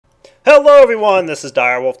Hello everyone, this is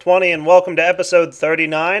Direwolf20 and welcome to episode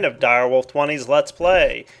 39 of Direwolf20's Let's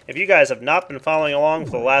Play. If you guys have not been following along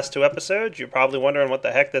for the last two episodes, you're probably wondering what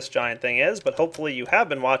the heck this giant thing is, but hopefully you have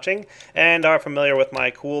been watching and are familiar with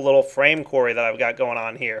my cool little frame quarry that I've got going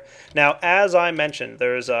on here. Now, as I mentioned,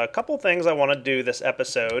 there's a couple things I want to do this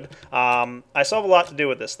episode. I still have a lot to do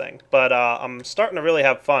with this thing, but I'm starting to really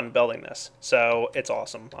have fun building this, so it's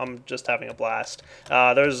awesome. I'm just having a blast.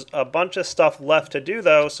 There's a bunch of stuff left to do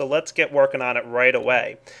though, so let's get working on it right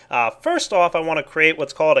away. First off, I want to create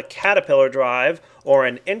what's called a caterpillar drive or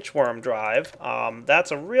an inchworm drive. That's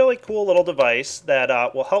a really cool little device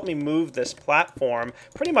that will help me move this platform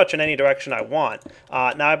pretty much in any direction I want.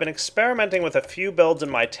 Now, I've been experimenting with a few builds in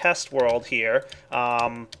my test world here,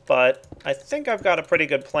 but I think I've got a pretty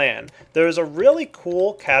good plan. There's a really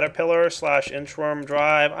cool caterpillar slash inchworm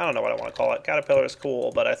drive. I don't know what I want to call it. Caterpillar is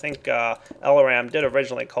cool, but I think Elaram did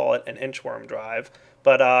originally call it an inchworm drive.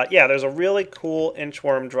 But yeah, there's a really cool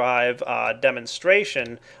inchworm drive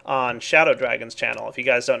demonstration on Shadow Dragon's channel. If you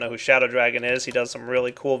guys don't know who Shadow Dragon is, he does some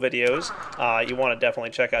really cool videos. You want to definitely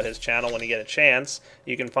check out his channel when you get a chance.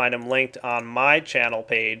 You can find him linked on my channel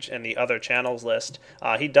page in the other channels list.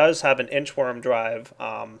 He does have an inchworm drive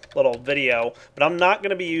little video, but I'm not going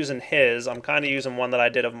to be using his. I'm kind of using one that I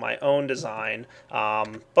did of my own design.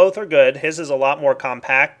 Both are good. His is a lot more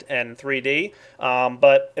compact and 3D,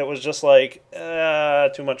 but it was just like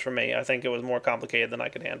too much for me. I think it was more complicated than I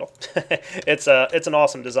could handle. It's an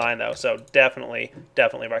awesome design though, so definitely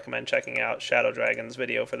recommend checking out Shadow Dragon's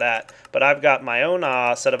video for that. But I've got my own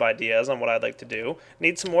set of ideas on what I'd like to do.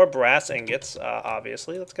 Need some more brass ingots,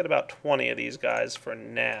 obviously. Let's get about 20 of these guys for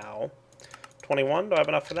now. 21, do I have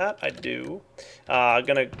enough for that? I do.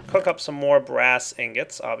 Gonna cook up some more brass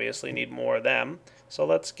ingots, obviously need more of them. So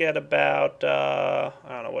let's get about, I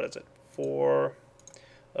don't know, what is it, 4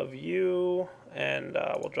 of you, and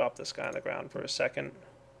we'll drop this guy on the ground for a second.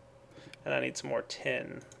 And I need some more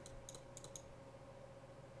tin.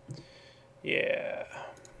 Yeah.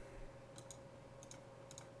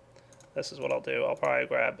 This is what I'll do. I'll probably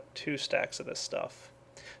grab 2 stacks of this stuff.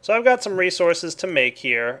 So I've got some resources to make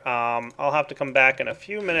here. I'll have to come back in a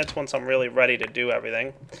few minutes once I'm really ready to do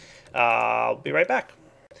everything. I'll be right back.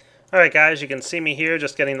 Alright guys, you can see me here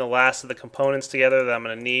just getting the last of the components together that I'm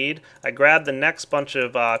going to need. I grabbed the next bunch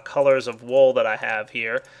of colors of wool that I have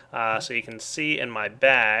here, so you can see in my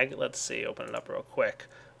bag. Let's see, open it up real quick.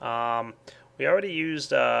 We already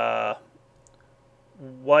used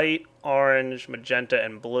white, orange, magenta,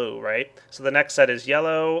 and blue, right? So the next set is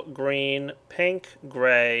yellow, green, pink,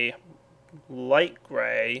 gray, light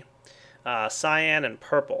gray, cyan, and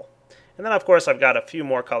purple. And then, of course, I've got a few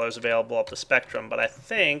more colors available up the spectrum, but I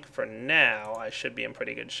think, for now, I should be in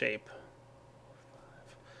pretty good shape.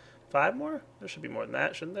 5 more? There should be more than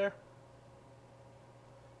that, shouldn't there?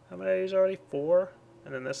 How many are these already? 4?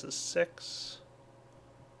 And then this is 6.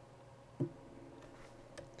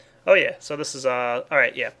 Oh, yeah, so this is,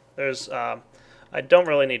 alright, yeah. There's, I don't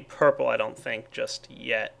really need purple, I don't think, just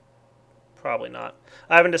yet. Probably not.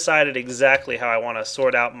 I haven't decided exactly how I want to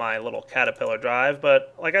sort out my little caterpillar drive,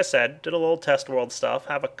 but like I said, did a little test world stuff,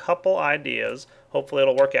 have a couple ideas, hopefully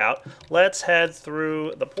it'll work out. Let's head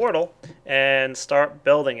through the portal and start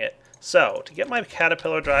building it. So, to get my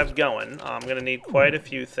caterpillar drive going, I'm going to need quite a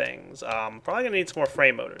few things. Probably going to need some more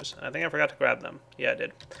frame motors. I think I forgot to grab them. Yeah, I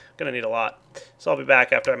did. Going to need a lot. So I'll be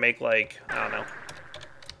back after I make like, I don't know,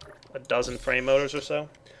 a dozen frame motors or so.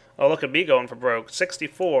 Oh, look at me going for broke.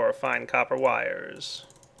 64 fine copper wires.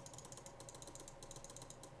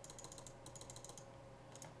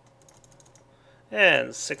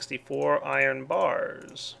 And 64 iron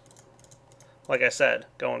bars. Like I said,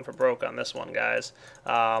 going for broke on this one, guys.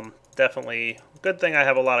 Definitely, good thing I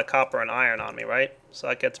have a lot of copper and iron on me, right? So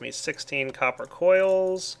that gets me 16 copper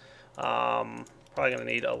coils. Probably going to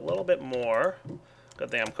need a little bit more.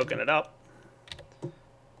 Good thing I'm cooking it up.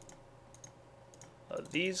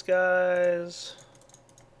 These guys.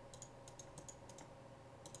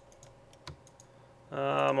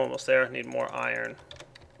 I'm almost there. Need more iron.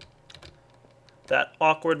 That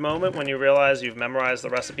awkward moment when you realize you've memorized the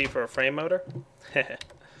recipe for a frame motor.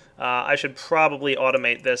 I should probably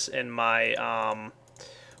automate this in my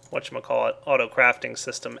whatchamacallit, auto crafting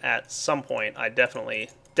system at some point. I definitely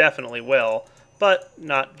will, but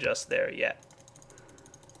not just there yet.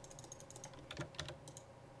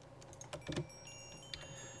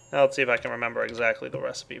 Now let's see if I can remember exactly the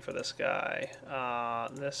recipe for this guy.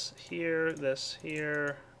 This here,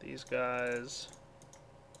 these guys.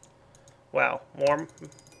 Wow, more?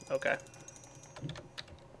 Okay.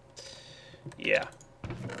 Yeah,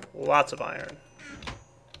 lots of iron.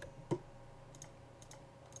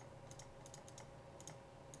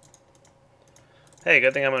 Hey,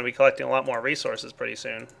 good thing I'm going to be collecting a lot more resources pretty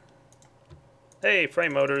soon. Hey,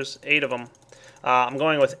 frame motors, 8 of them. I'm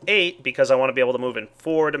going with 8 because I want to be able to move in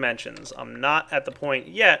 4 dimensions. I'm not at the point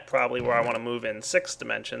yet probably where I want to move in 6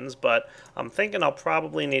 dimensions, but I'm thinking I'll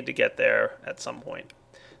probably need to get there at some point.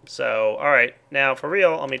 So, alright, now for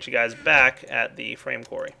real, I'll meet you guys back at the frame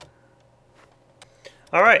quarry.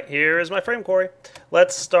 Alright, here is my frame quarry.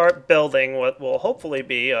 Let's start building what will hopefully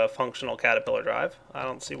be a functional caterpillar drive. I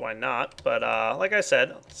don't see why not, but like I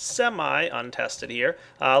said, semi-untested here.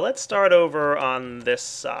 Let's start over on this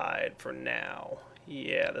side for now.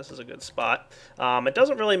 Yeah, this is a good spot. It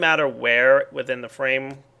doesn't really matter where within the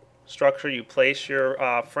frame structure you place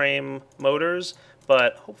your frame motors,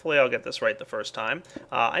 but hopefully I'll get this right the first time.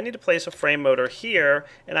 I need to place a frame motor here,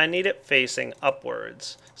 and I need it facing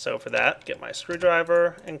upwards. So for that, get my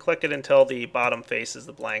screwdriver and click it until the bottom face is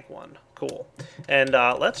the blank one. Cool. And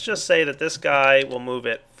let's just say that this guy will move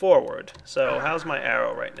it forward. So how's my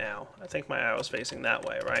arrow right now? I think my arrow's facing that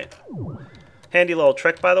way, right? Handy little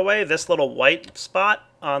trick, by the way. This little white spot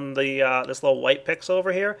on the this little white pixel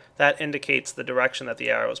over here, that indicates the direction that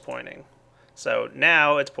the arrow is pointing. So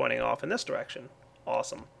now it's pointing off in this direction.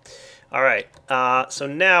 Awesome. Alright, so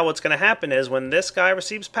now what's going to happen is when this guy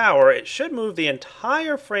receives power, it should move the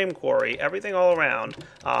entire frame quarry, everything all around,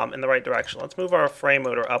 in the right direction. Let's move our frame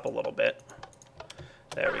motor up a little bit.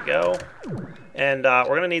 There we go. And we're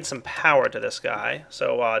going to need some power to this guy.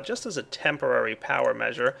 So just as a temporary power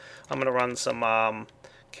measure, I'm going to run some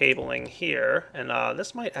cabling here. And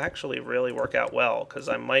this might actually really work out well, because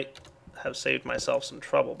I might have saved myself some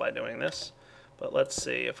trouble by doing this. But let's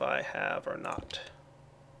see if I have or not.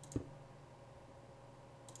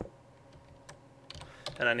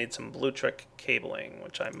 And I need some blue trick cabling,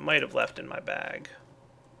 which I might have left in my bag.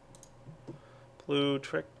 Blue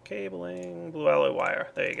trick cabling, blue alloy wire.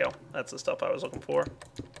 There you go. That's the stuff I was looking for.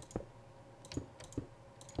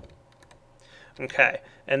 Okay,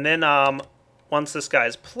 and then once this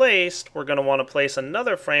guy's placed, we're going to want to place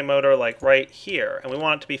another frame motor like right here. And we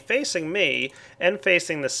want it to be facing me and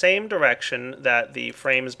facing the same direction that the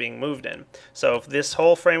frame is being moved in. So if this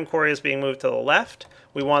whole frame quarry is being moved to the left,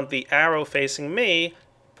 we want the arrow facing me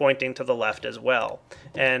pointing to the left as well.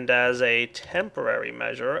 And as a temporary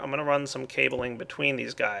measure, I'm going to run some cabling between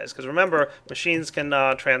these guys. Because remember, machines can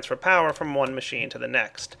transfer power from one machine to the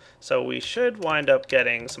next. So we should wind up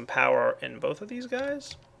getting some power in both of these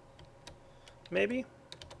guys. Maybe?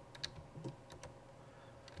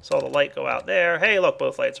 Saw the light go out there. Hey, look,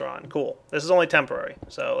 both lights are on. Cool. This is only temporary,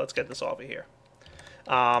 so let's get this off of here.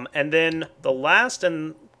 And then the last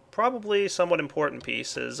and probably somewhat important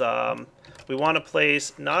piece is we want to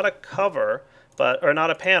place not a cover, or not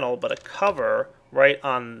a panel, but a cover right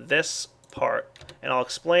on this part. And I'll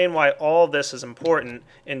explain why all this is important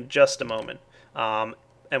in just a moment.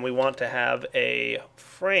 And we want to have a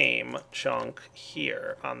frame chunk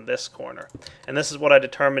here on this corner. And this is what I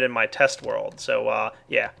determined in my test world. So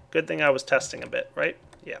yeah, good thing I was testing a bit, right?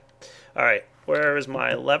 Yeah. All right, where is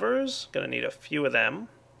my levers? Gonna need a few of them.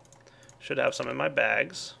 Should have some in my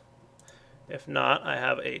bags. If not, I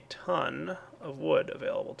have a ton of wood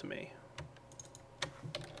available to me.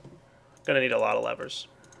 Gonna need a lot of levers.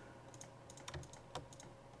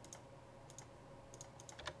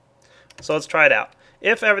 So let's try it out.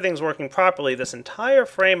 If everything's working properly, this entire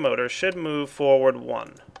frame motor should move forward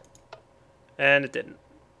 1. And it didn't.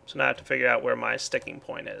 So now I have to figure out where my sticking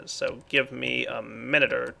point is. So give me a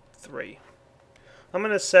minute or 3. I'm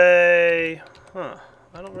going to say, I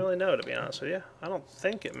don't really know, to be honest with you. I don't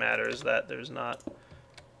think it matters that there's not...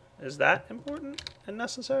 Is that important and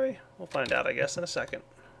necessary? We'll find out, I guess, in a second.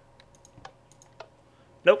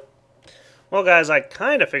 Nope. Well, guys, I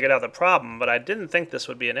kind of figured out the problem, but I didn't think this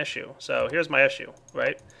would be an issue. So here's my issue,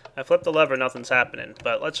 right? I flipped the lever, nothing's happening.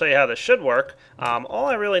 But let's show you how this should work. All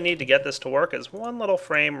I really need to get this to work is one little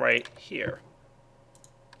frame right here.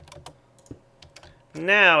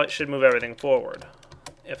 Now it should move everything forward,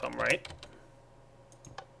 if I'm right.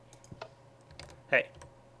 Hey.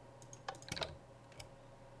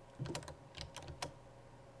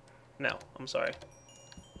 No, I'm sorry.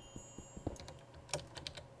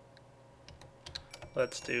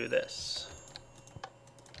 Let's do this.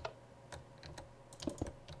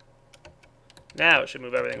 Now it should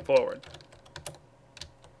move everything forward.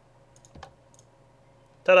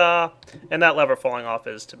 Ta-da! And that lever falling off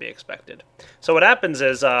is to be expected. So what happens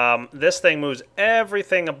is this thing moves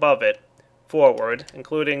everything above it forward,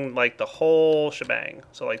 including like the whole shebang.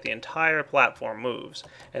 So like the entire platform moves.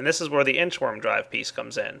 And this is where the inchworm drive piece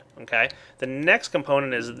comes in. Okay. The next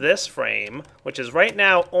component is this frame, which is right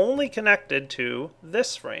now only connected to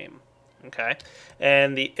this frame. Okay,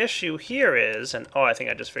 and the issue here is, and oh, I think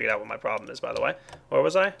I just figured out what my problem is, by the way. Where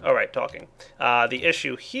was I? Oh, right, talking. The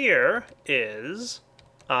issue here is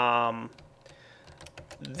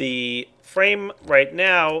the frame right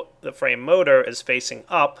now, the frame motor is facing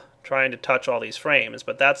up, trying to touch all these frames,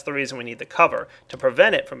 but that's the reason we need the cover, to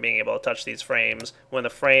prevent it from being able to touch these frames when the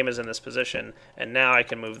frame is in this position. And now I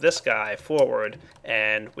can move this guy forward,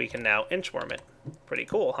 and we can now inchworm it. Pretty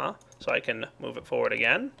cool, huh? So I can move it forward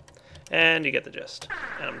again, and you get the gist.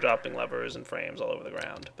 And I'm dropping levers and frames all over the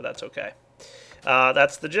ground, but that's okay.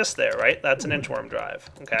 That's the gist there, right? That's an inchworm drive.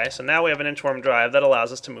 Okay, so now we have an inchworm drive that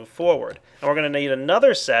allows us to move forward. And we're going to need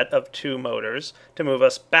another set of 2 motors to move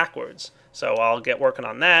us backwards. So I'll get working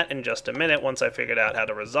on that in just a minute once I figured out how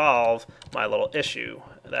to resolve my little issue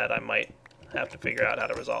that I might have to figure out how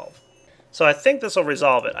to resolve. So I think this will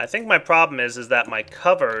resolve it. I think my problem is that my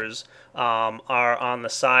covers are on the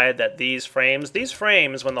side that these frames,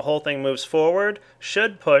 when the whole thing moves forward,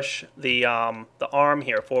 should push the arm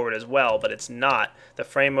here forward as well, but it's not. The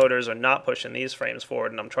frame motors are not pushing these frames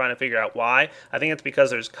forward, and I'm trying to figure out why. I think it's because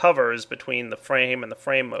there's covers between the frame and the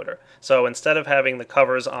frame motor. So instead of having the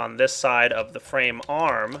covers on this side of the frame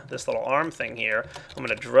arm, this little arm thing here, I'm going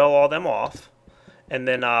to drill all them off, and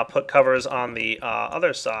then put covers on the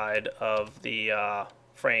other side of the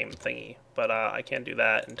frame thingy. But I can't do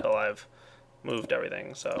that until I've moved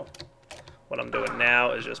everything. So what I'm doing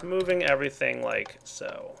now is just moving everything like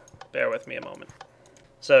so. Bear with me a moment.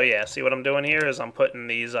 So yeah, see what I'm doing here is I'm putting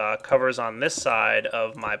these covers on this side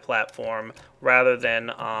of my platform rather than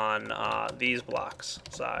on these blocks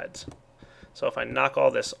sides. So if I knock all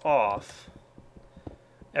this off,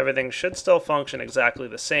 everything should still function exactly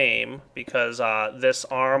the same because this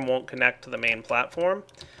arm won't connect to the main platform,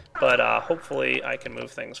 but hopefully I can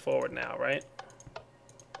move things forward now, right?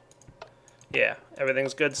 Yeah,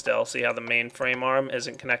 everything's good still. See how the main frame arm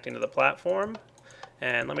isn't connecting to the platform?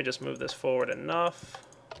 And let me just move this forward enough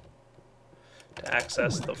to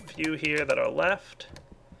access the few here that are left.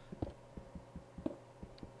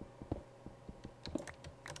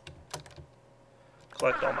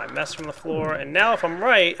 Collect all my mess from the floor, and now if I'm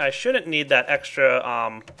right, I shouldn't need that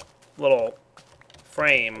extra little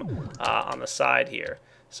frame on the side here.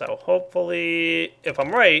 So hopefully, if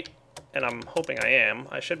I'm right, and I'm hoping I am,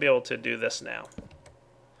 I should be able to do this now.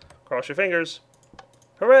 Cross your fingers.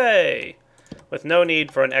 Hooray! With no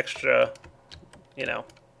need for an extra,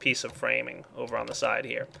 piece of framing over on the side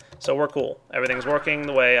here. So we're cool. Everything's working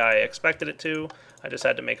the way I expected it to. I just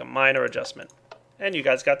had to make a minor adjustment. And you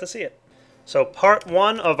guys got to see it. So part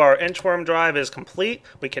 1 of our inchworm drive is complete.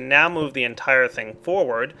 We can now move the entire thing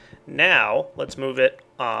forward. Now, let's move it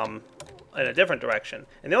in a different direction.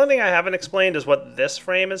 And the only thing I haven't explained is what this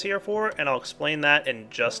frame is here for, and I'll explain that in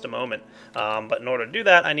just a moment. But in order to do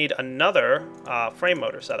that, I need another frame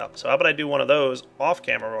motor set up. So how about I do one of those off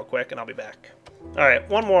camera real quick, and I'll be back. Alright,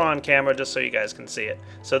 one more on camera just so you guys can see it.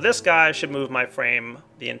 So this guy should move my frame,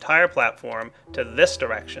 the entire platform, to this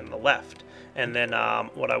direction, the left. And then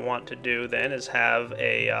what I want to do then is have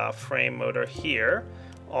a frame motor here,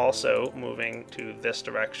 also moving to this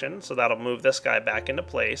direction. So that'll move this guy back into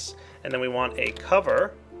place. And then we want a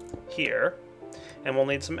cover here. And we'll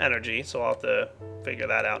need some energy, so I'll have to figure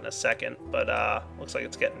that out in a second. But looks like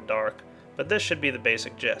it's getting dark. But this should be the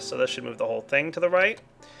basic gist. So this should move the whole thing to the right,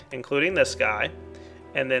 including this guy.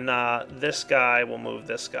 And then this guy will move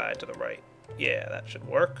this guy to the right. Yeah, that should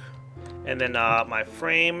work. And then my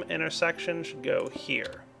frame intersection should go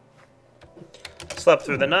here. Slept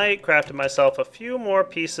through the night, crafted myself a few more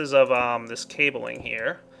pieces of this cabling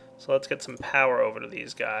here. So let's get some power over to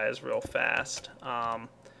these guys real fast.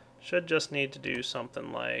 Should just need to do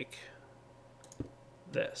something like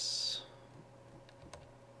this.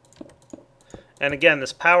 And again,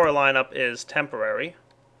 this power lineup is temporary.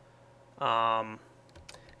 And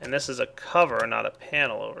this is a cover, not a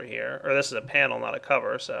panel over here. Or this is a panel, not a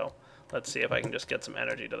cover, so let's see if I can just get some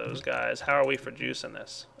energy to those guys. How are we for juicing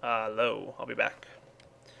this? Low. I'll be back.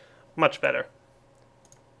 Much better.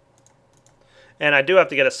 And I do have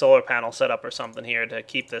to get a solar panel set up or something here to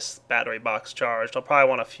keep this battery box charged. I'll probably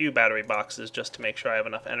want a few battery boxes just to make sure I have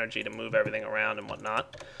enough energy to move everything around and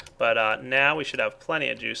whatnot. But now we should have plenty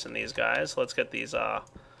of juice in these guys. Let's get these,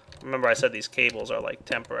 remember I said these cables are like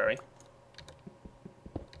temporary.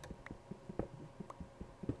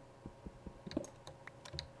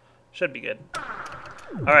 Should be good.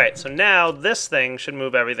 Alright, so now this thing should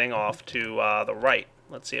move everything off to the right.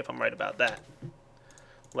 Let's see if I'm right about that.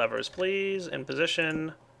 Levers, please. In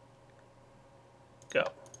position. Go.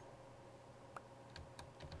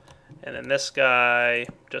 And then this guy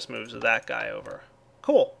just moves that guy over.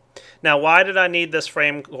 Cool. Now, why did I need this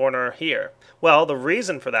frame corner here? Well, the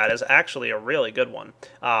reason for that is actually a really good one.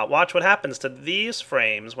 Watch what happens to these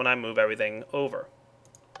frames when I move everything over.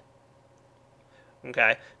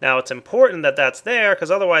 Okay, now it's important that that's there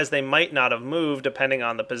because otherwise they might not have moved depending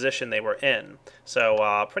on the position they were in.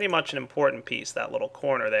 So pretty much an important piece, that little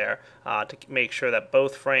corner there, to make sure that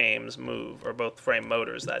both frames move, or both frame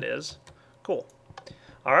motors, that is. Cool.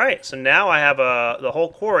 Alright, so now I have the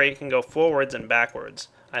whole quarry can go forwards and backwards.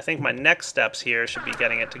 I think my next steps here should be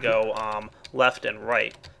getting it to go left and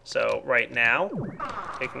right. So right now,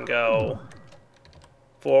 it can go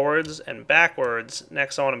forwards and backwards.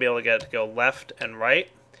 Next I want to be able to get it to go left and right.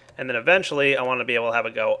 And then eventually I want to be able to have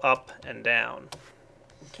it go up and down.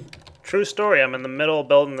 True story, I'm in the middle of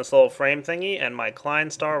building this little frame thingy and my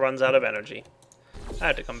Klein star runs out of energy. I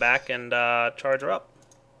had to come back and charge her up.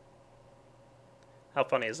 How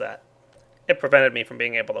funny is that? It prevented me from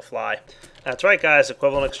being able to fly. That's right, guys.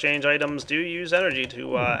 Equivalent exchange items do use energy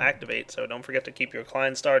to activate, so don't forget to keep your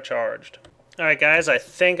Klein star charged. Alright, guys, I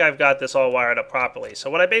think I've got this all wired up properly. So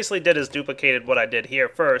what I basically did is duplicated what I did here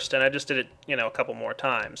first, and I just did it, a couple more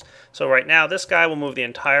times. So right now, this guy will move the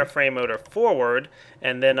entire frame motor forward,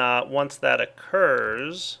 and then once that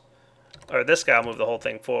occurs, or this guy will move the whole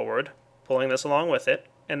thing forward, pulling this along with it,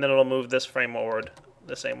 and then it'll move this frame forward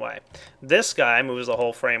the same way. This guy moves the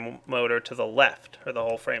whole frame motor to the left, or the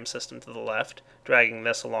whole frame system to the left, dragging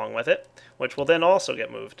this along with it, which will then also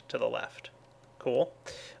get moved to the left. Cool.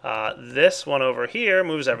 This one over here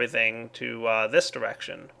moves everything to this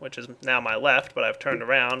direction, which is now my left, but I've turned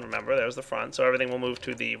around. Remember, there's the front, so everything will move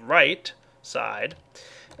to the right side.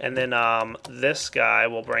 And then this guy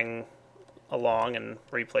will bring along and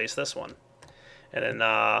replace this one. And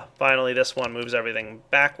then finally this one moves everything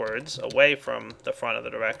backwards, away from the front of the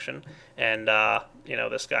direction. And,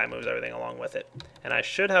 this guy moves everything along with it. And I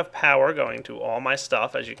should have power going to all my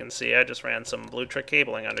stuff. As you can see, I just ran some blue trick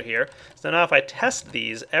cabling under here. So now if I test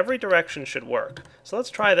these, every direction should work. So let's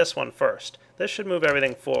try this one first. This should move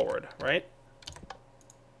everything forward, right?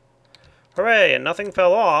 Hooray, and nothing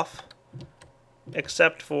fell off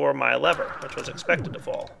except for my lever, which was expected to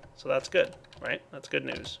fall. So that's good, right? That's good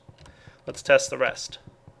news. Let's test the rest.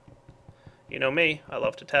 You know me, I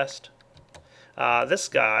love to test. This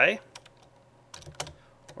guy,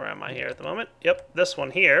 where am I here at the moment? Yep, this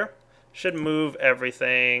one here should move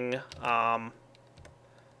everything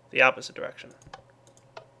the opposite direction.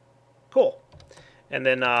 Cool. And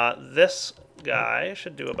then this guy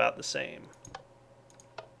should do about the same.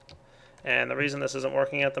 And the reason this isn't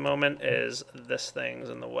working at the moment is this thing's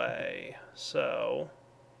in the way. So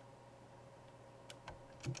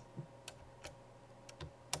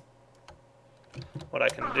what I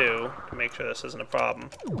can do to make sure this isn't a problem,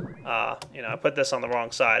 I put this on the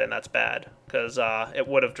wrong side, and that's bad, because it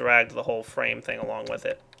would have dragged the whole frame thing along with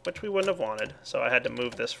it, which we wouldn't have wanted. So I had to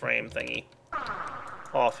move this frame thingy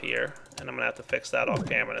off here, and I'm going to have to fix that off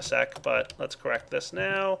camera in a sec, but let's correct this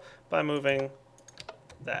now by moving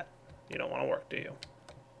that. You don't want to work, do you?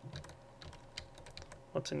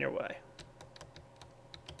 What's in your way?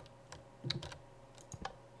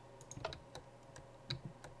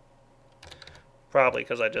 Probably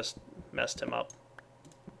because I just messed him up.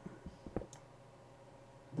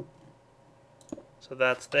 So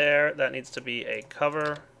that's there. That needs to be a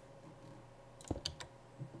cover.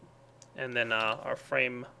 And then our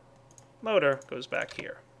frame motor goes back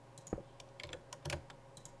here.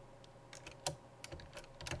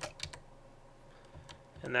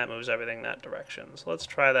 And that moves everything that direction. So let's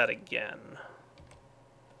try that again.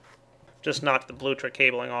 Just knock the blue trick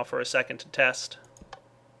cabling off for a second to test.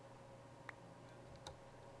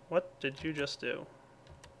 What did you just do?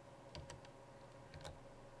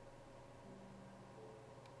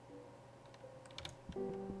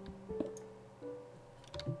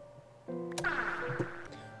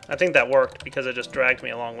 I think that worked because it just dragged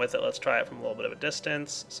me along with it. Let's try it from a little bit of a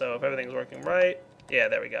distance. So if everything's working right, yeah,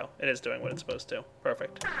 there we go. It is doing what it's supposed to.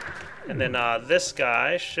 Perfect. And then this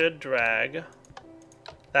guy should drag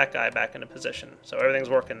that guy back into position. So everything's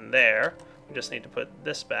working there. We just need to put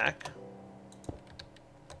this back.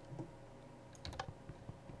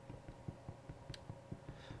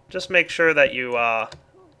 Just make sure that you are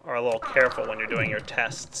a little careful when you're doing your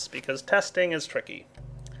tests, because testing is tricky.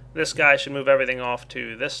 This guy should move everything off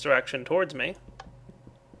to this direction towards me.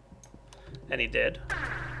 And he did.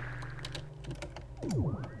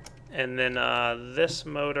 And then this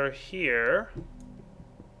motor here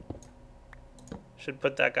should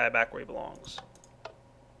put that guy back where he belongs,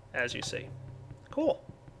 as you see. Cool.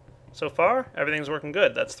 So far, everything's working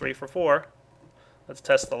good. That's 3 for 4. Let's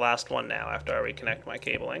test the last one now after I reconnect my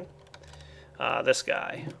cabling. This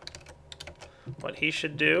guy. what he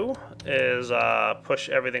should do is push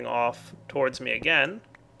everything off towards me again.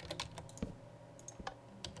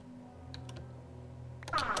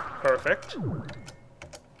 Perfect.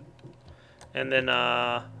 And then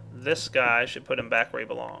this guy should put him back where he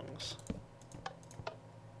belongs.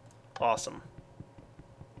 Awesome.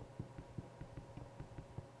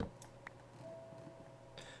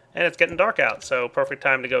 And it's getting dark out, so perfect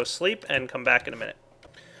time to go sleep and come back in a minute.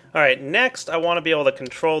 Alright, next I want to be able to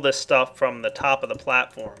control this stuff from the top of the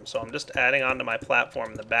platform. So I'm just adding onto my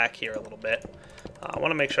platform in the back here a little bit. I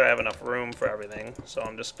want to make sure I have enough room for everything, so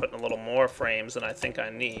I'm just putting a little more frames than I think I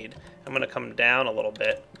need. I'm going to come down a little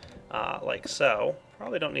bit, like so.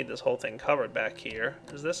 Probably don't need this whole thing covered back here.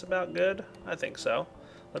 Is this about good? I think so.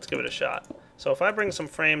 Let's give it a shot. So if I bring some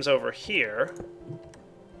frames over here,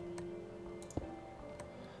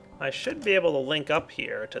 I should be able to link up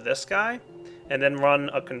here to this guy, and then run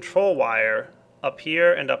a control wire up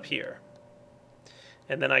here and up here.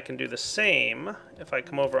 And then I can do the same if I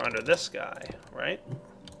come over under this guy, right?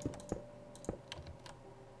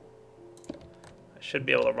 I should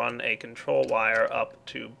be able to run a control wire up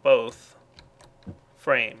to both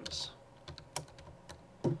frames.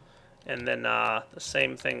 And then the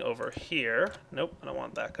same thing over here. Nope, I don't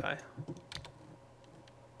want that guy.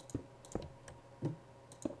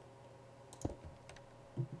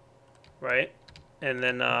 Right? And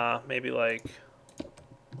then maybe like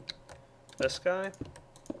this guy.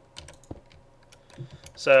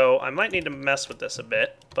 So I might need to mess with this a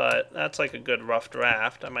bit, but that's like a good rough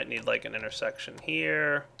draft. I might need like an intersection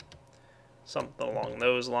here, something along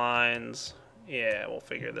those lines. Yeah, we'll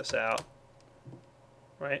figure this out.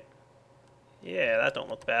 Right? Yeah, that don't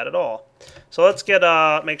look bad at all. So let's get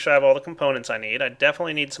make sure I have all the components I need. I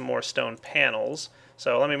definitely need some more stone panels.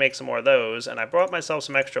 So let me make some more of those. And I brought myself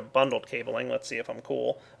some extra bundled cabling. Let's see if I'm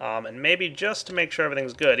cool. And maybe just to make sure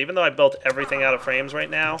everything's good, even though I built everything out of frames right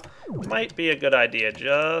now, it might be a good idea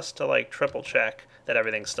just to like triple check that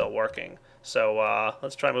everything's still working. So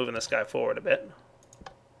let's try moving this guy forward a bit.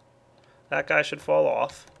 That guy should fall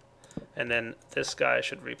off. And then this guy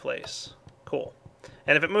should replace. Cool.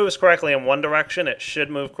 And if it moves correctly in one direction, it should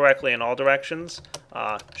move correctly in all directions.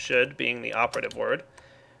 Should being the operative word.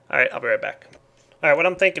 Alright, I'll be right back. Alright, what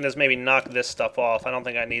I'm thinking is maybe knock this stuff off. I don't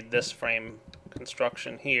think I need this frame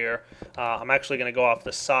construction here. I'm actually going to go off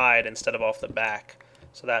the side instead of off the back.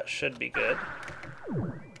 So that should be good.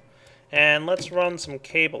 And let's run some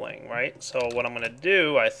cabling, right? So what I'm going to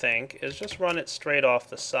do, I think, is just run it straight off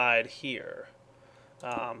the side here.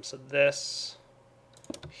 So this,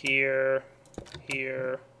 here,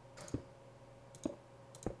 here.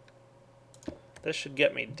 This should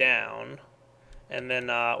get me down. And then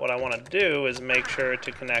what I want to do is make sure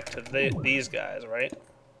to connect to these guys, right?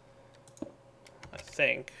 I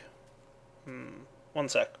think. One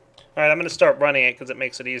sec. Alright, I'm going to start running it because it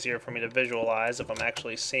makes it easier for me to visualize if I'm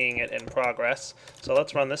actually seeing it in progress. So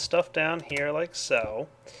let's run this stuff down here like so.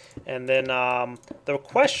 And then the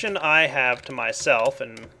question I have to myself,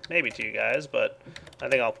 and maybe to you guys, but I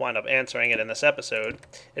think I'll wind up answering it in this episode,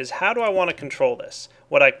 is how do I want to control this?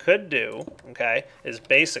 What I could do, okay, is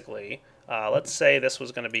basically, let's say this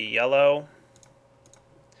was going to be yellow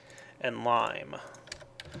and lime.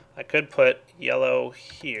 I could put yellow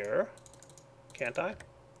here, can't I?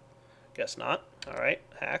 Guess not. Alright,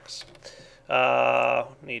 hacks.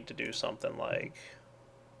 Need to do something like...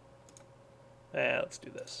 let's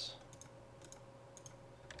do this.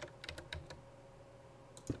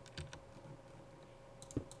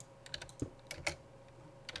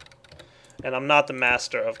 And I'm not the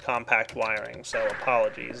master of compact wiring, so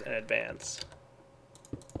apologies in advance.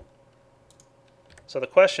 So the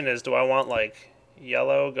question is, do I want like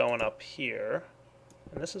yellow going up here?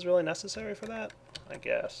 And this is really necessary for that? I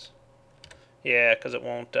guess. Yeah, because it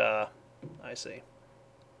won't, I see.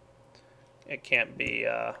 It can't be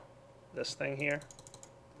this thing here.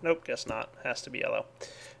 Nope, guess not. Has to be yellow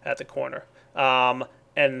at the corner.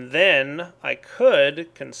 And then I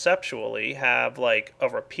could conceptually have like a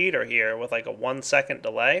repeater here with like a 1 second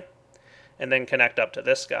delay and then connect up to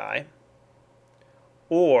this guy.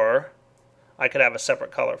 Or I could have a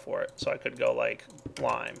separate color for it. So I could go like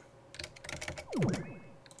lime.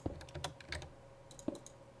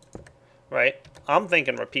 Right? I'm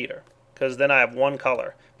thinking repeater, because then I have one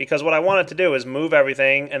color. Because what I want it to do is move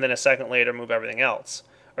everything, and then a second later move everything else.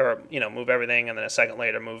 Or, you know, move everything, and then a second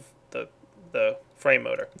later move the frame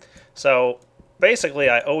motor. So basically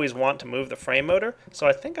I always want to move the frame motor, so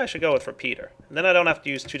I think I should go with repeater. And then I don't have to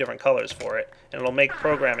use two different colors for it, and it'll make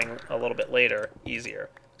programming a little bit later easier.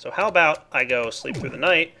 So how about I go sleep through the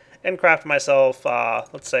night and craft myself,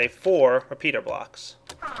 let's say, 4 repeater blocks.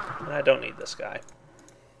 And I don't need this guy.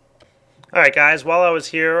 Alright guys, while I was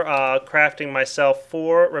here crafting myself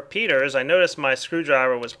 4 repeaters, I noticed my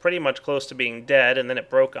screwdriver was pretty much close to being dead, and then it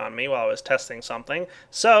broke on me while I was testing something.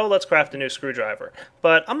 So let's craft a new screwdriver.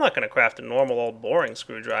 But I'm not going to craft a normal old boring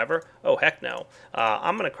screwdriver. Oh heck no.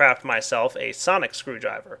 I'm going to craft myself a sonic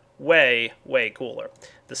screwdriver. Way cooler.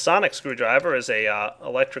 The sonic screwdriver is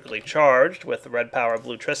electrically charged with red power of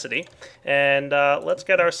bluetricity. And let's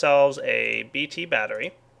get ourselves a BT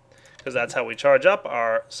battery, because that's how we charge up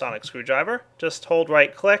our sonic screwdriver. Just hold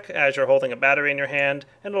right click as you're holding a battery in your hand,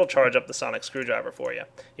 and it'll charge up the sonic screwdriver for you.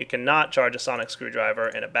 You cannot charge a sonic screwdriver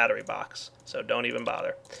in a battery box, so don't even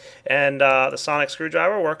bother. And the sonic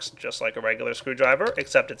screwdriver works just like a regular screwdriver,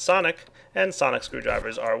 except it's sonic, and sonic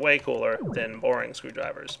screwdrivers are way cooler than boring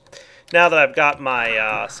screwdrivers. Now that I've got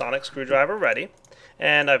my sonic screwdriver ready,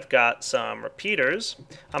 and I've got some repeaters,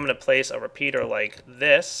 I'm going to place a repeater like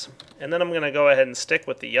this, and then I'm going to go ahead and stick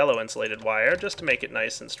with the yellow insulated wire just to make it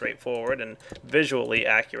nice and straightforward and visually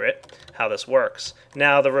accurate how this works.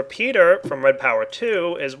 Now the repeater from Red Power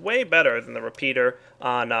 2 is way better than the repeater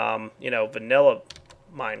on vanilla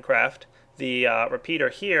Minecraft. The repeater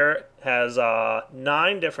here has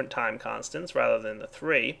 9 different time constants rather than the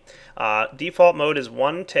 3. Default mode is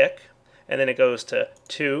 1 tick, and then it goes to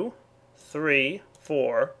 2, 3,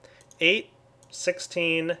 4, 8,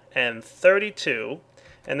 16, and 32,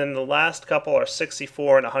 and then the last couple are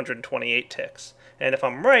 64 and 128 ticks. And if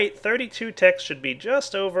I'm right, 32 ticks should be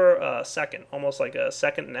just over a second, almost like a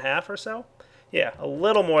second and a half or so. Yeah, a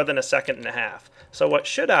little more than a second and a half. So what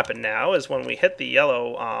should happen now is when we hit the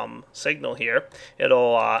yellow signal here,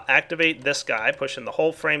 it'll activate this guy, pushing the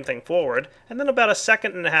whole frame thing forward, and then about a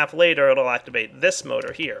second and a half later it'll activate this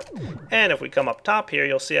motor here. And if we come up top here,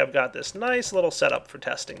 you'll see I've got this nice little setup for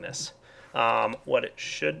testing this. What it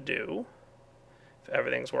should do, if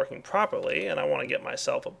everything's working properly, and I want to get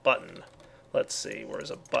myself a button. Let's see,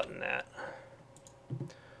 where's a button at?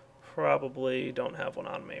 Probably don't have one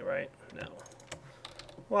on me, right? No.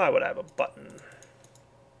 Why would I have a button?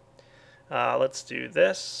 Let's do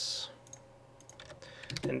this.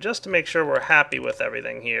 And just to make sure we're happy with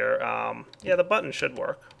everything here, yeah, the button should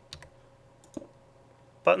work.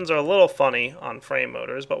 Buttons are a little funny on frame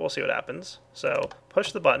motors, but we'll see what happens. So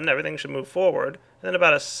push the button, everything should move forward, and then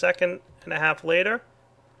about a second and a half later,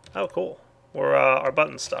 oh cool, our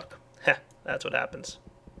button's stuck. Heh, that's what happens.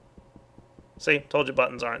 See, told you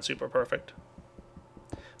buttons aren't super perfect.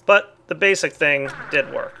 But the basic thing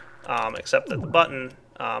did work, except that the button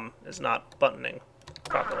is not buttoning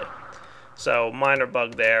properly. So minor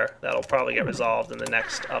bug there, that'll probably get resolved in the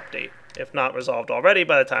next update, if not resolved already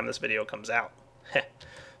by the time this video comes out.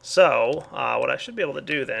 So what I should be able to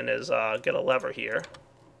do then is get a lever here.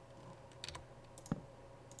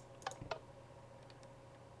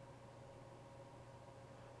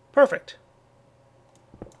 Perfect.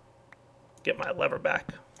 Get my lever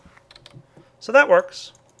back. So that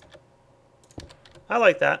works. I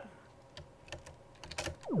like that.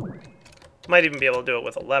 Might even be able to do it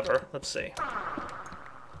with a lever. Let's see.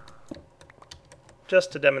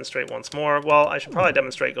 Just to demonstrate once more. Well, I should probably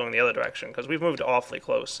demonstrate going the other direction because we've moved awfully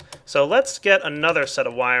close. So let's get another set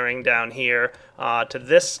of wiring down here to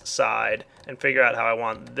this side and figure out how I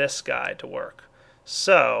want this guy to work.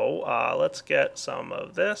 So let's get some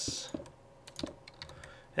of this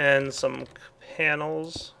and some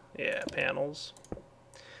panels. Yeah, panels.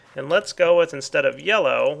 And let's go with, instead of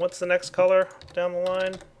yellow, what's the next color down the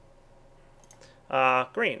line?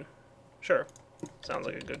 Green. Sure. Sounds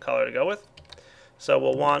like a good color to go with. So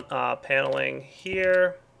we'll want paneling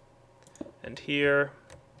here and here,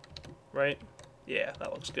 right? Yeah,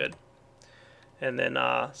 that looks good. And then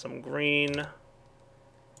some green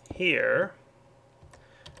here.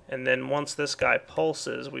 And then once this guy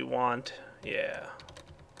pulses, we want, yeah,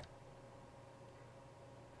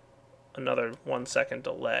 another 1 second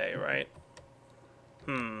delay, right?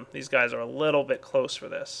 These guys are a little bit close for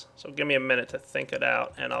this. So give me a minute to think it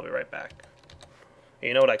out, and I'll be right back.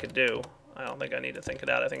 You know what I could do? I don't think I need to think it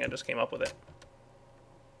out. I think I just came up with it.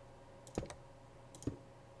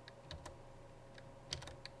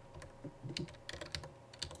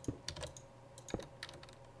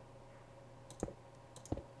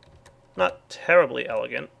 Not terribly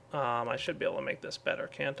elegant. I should be able to make this better,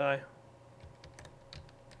 can't I?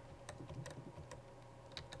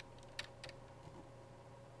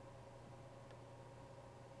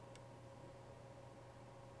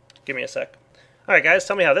 Give me a sec. Alright guys,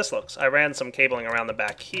 tell me how this looks. I ran some cabling around the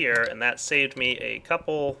back here, and that saved me a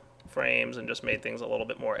couple frames and just made things a little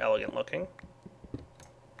bit more elegant looking.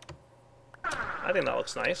 I think that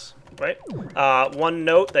looks nice. right? One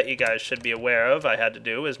note that you guys should be aware of, I had to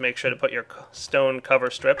do, is make sure to put your stone cover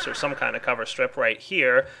strips or some kind of cover strip right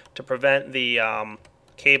here to prevent the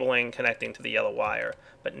cabling connecting to the yellow wire.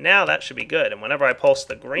 But now that should be good, and whenever I pulse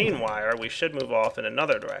the green wire, we should move off in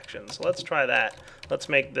another direction. So let's try that. Let's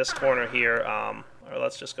make this corner here, or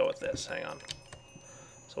let's just go with this. Hang on.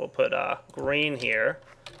 So we'll put green here,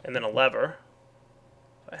 and then a lever,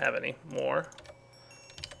 if I have any more.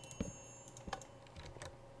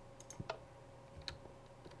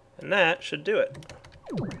 And that should do it.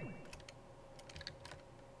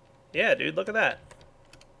 Yeah, dude, look at that.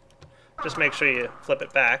 Just make sure you flip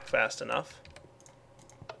it back fast enough.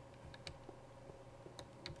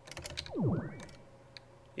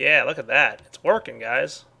 Yeah, look at that. It's working,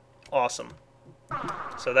 guys. Awesome.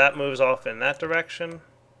 So that moves off in that direction.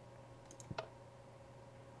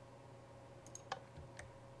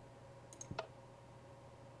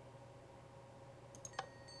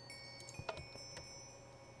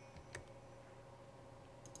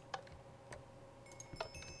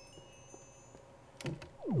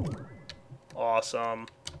 Awesome.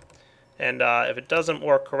 And if it doesn't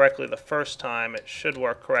work correctly the first time, it should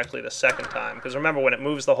work correctly the second time. Because remember, when it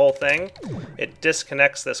moves the whole thing, it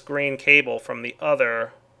disconnects this green cable from the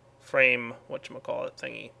other frame, whatchamacallit,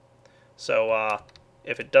 thingy. So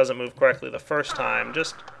if it doesn't move correctly the first time,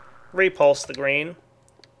 just repulse the green,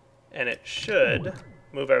 and it should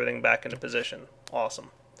move everything back into position.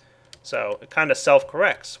 Awesome. So it kind of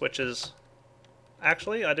self-corrects, which is...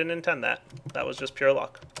 Actually, I didn't intend that. That was just pure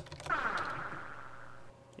luck.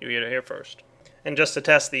 You heard it here first. And just to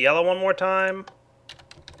test the yellow one more time.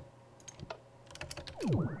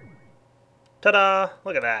 Ta-da!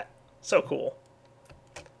 Look at that. So cool.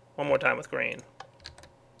 One more time with green.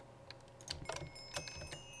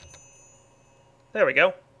 There we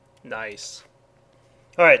go. Nice.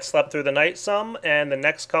 Alright, slept through the night some, and the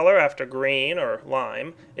next color after green, or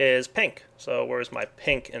lime, is pink. So where's my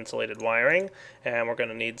pink insulated wiring? And we're going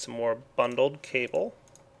to need some more bundled cable.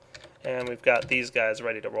 And we've got these guys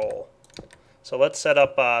ready to roll. So let's set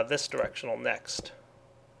up this directional next.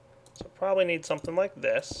 So probably need something like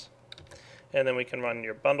this. And then we can run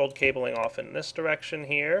your bundled cabling off in this direction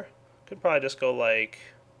here. Could probably just go like...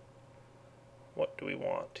 What do we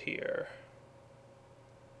want here?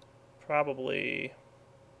 Probably...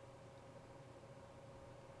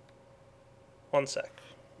 One sec.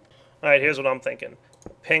 Alright, here's what I'm thinking.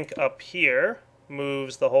 Pink up here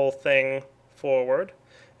moves the whole thing forward.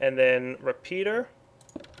 And then repeater.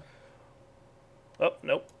 Oh,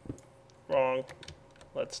 nope. Wrong.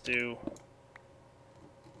 Let's do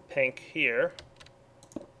pink here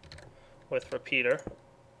with repeater.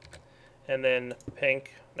 And then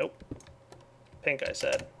pink. Nope. Pink, I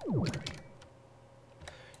said.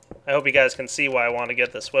 I hope you guys can see why I want to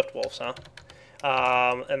get the Swift Wolves, huh?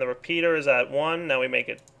 And the repeater is at 1. Now we make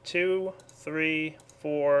it 2, 3,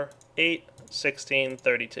 4, 8, 16,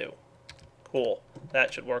 32. Cool.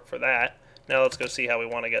 That should work for that. Now let's go see how we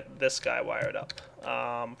want to get this guy wired up.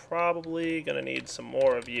 Probably going to need some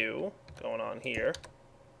more of you going on here.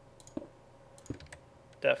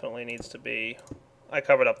 Definitely needs to be... I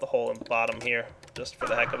covered up the hole in the bottom here just for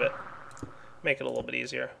the heck of it. Make it a little bit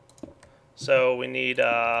easier. So we need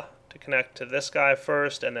to connect to this guy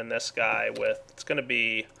first, and then this guy with... It's going to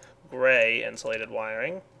be gray insulated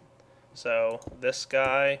wiring. So this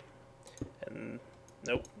guy, and...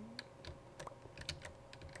 Nope.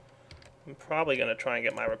 I'm probably going to try and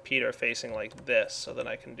get my repeater facing like this so that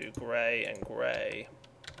I can do gray and gray.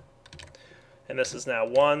 And this is now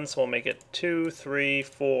 1, so we'll make it 2, 3,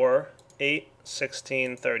 4, 8,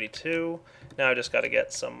 16, 32. Now I just got to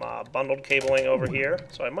get some bundled cabling over here.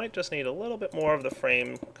 So I might just need a little bit more of the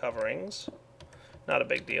frame coverings. Not a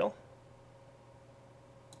big deal.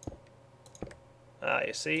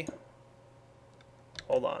 You see?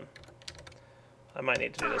 Hold on. I might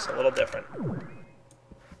need to do this a little different.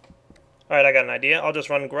 Alright, I got an idea. I'll just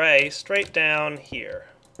run gray straight down here.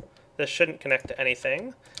 This shouldn't connect to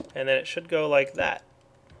anything, and then it should go like that.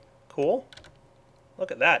 Cool. Look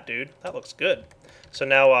at that, dude. That looks good. So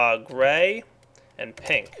now gray and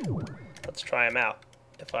pink. Let's try them out.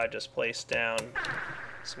 If I just place down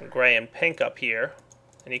some gray and pink up here,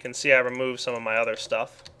 and you can see I removed some of my other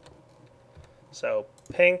stuff. So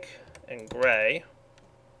pink and gray.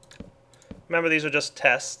 Remember, these are just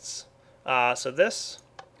tests. So this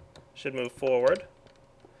should move forward,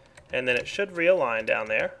 and then it should realign down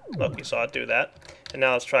there. Look, you saw it do that. And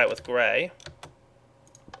now let's try it with gray.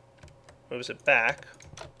 Moves it back,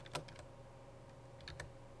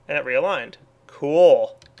 and it realigned.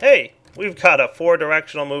 Cool. Hey, we've got a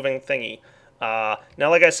 4-directional moving thingy. Now,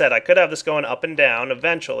 like I said, I could have this going up and down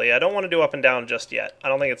eventually. I don't want to do up and down just yet. I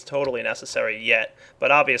don't think it's totally necessary yet.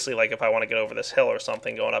 But obviously, like if I want to get over this hill or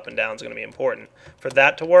something, going up and down is going to be important. For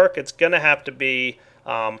that to work, it's going to have to be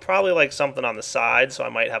probably like something on the side. So I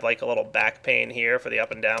might have like a little back pane here for the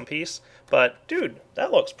up and down piece. But dude,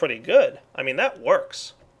 that looks pretty good. I mean, that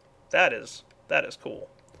works. That is cool.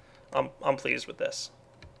 I'm pleased with this.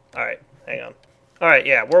 All right, hang on. All right,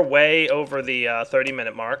 yeah, we're way over the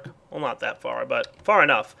 30-minute mark. Well, not that far, but far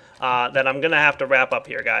enough that I'm going to have to wrap up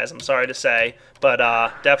here, guys. I'm sorry to say, but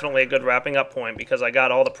definitely a good wrapping up point because I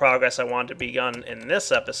got all the progress I wanted to be done in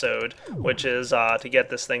this episode, which is to get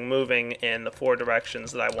this thing moving in the 4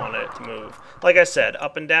 directions that I wanted it to move. Like I said,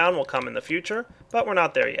 up and down will come in the future, but we're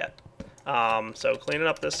not there yet. So cleaning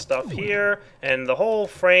up this stuff here, and the whole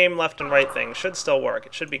frame left and right thing should still work.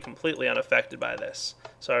 It should be completely unaffected by this.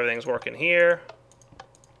 So everything's working here.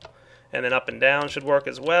 And then up and down should work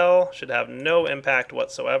as well. Should have no impact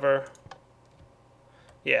whatsoever.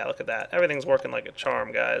 Yeah, look at that. Everything's working like a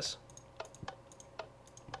charm, guys.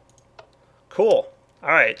 Cool.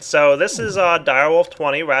 Alright, so this is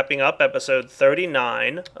Direwolf20 wrapping up episode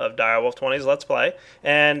 39 of Direwolf20's Let's Play.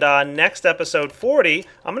 And next episode 40,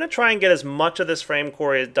 I'm going to try and get as much of this frame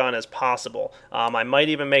core done as possible. I might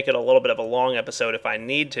even make it a little bit of a long episode if I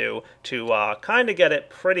need to kind of get it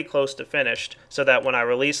pretty close to finished so that when I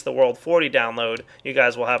release the World 40 download, you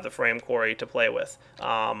guys will have the frame core to play with.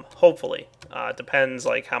 Hopefully. It depends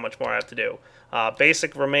like how much more I have to do.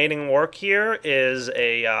 Basic remaining work here is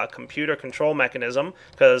a computer control mechanism,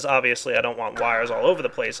 because obviously I don't want wires all over the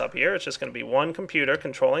place up here. It's just going to be one computer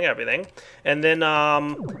controlling everything. And then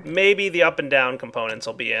maybe the up and down components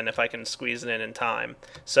will be in if I can squeeze it in time.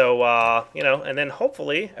 So, you know, and then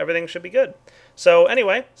hopefully everything should be good. So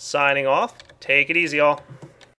anyway, signing off. Take it easy, y'all.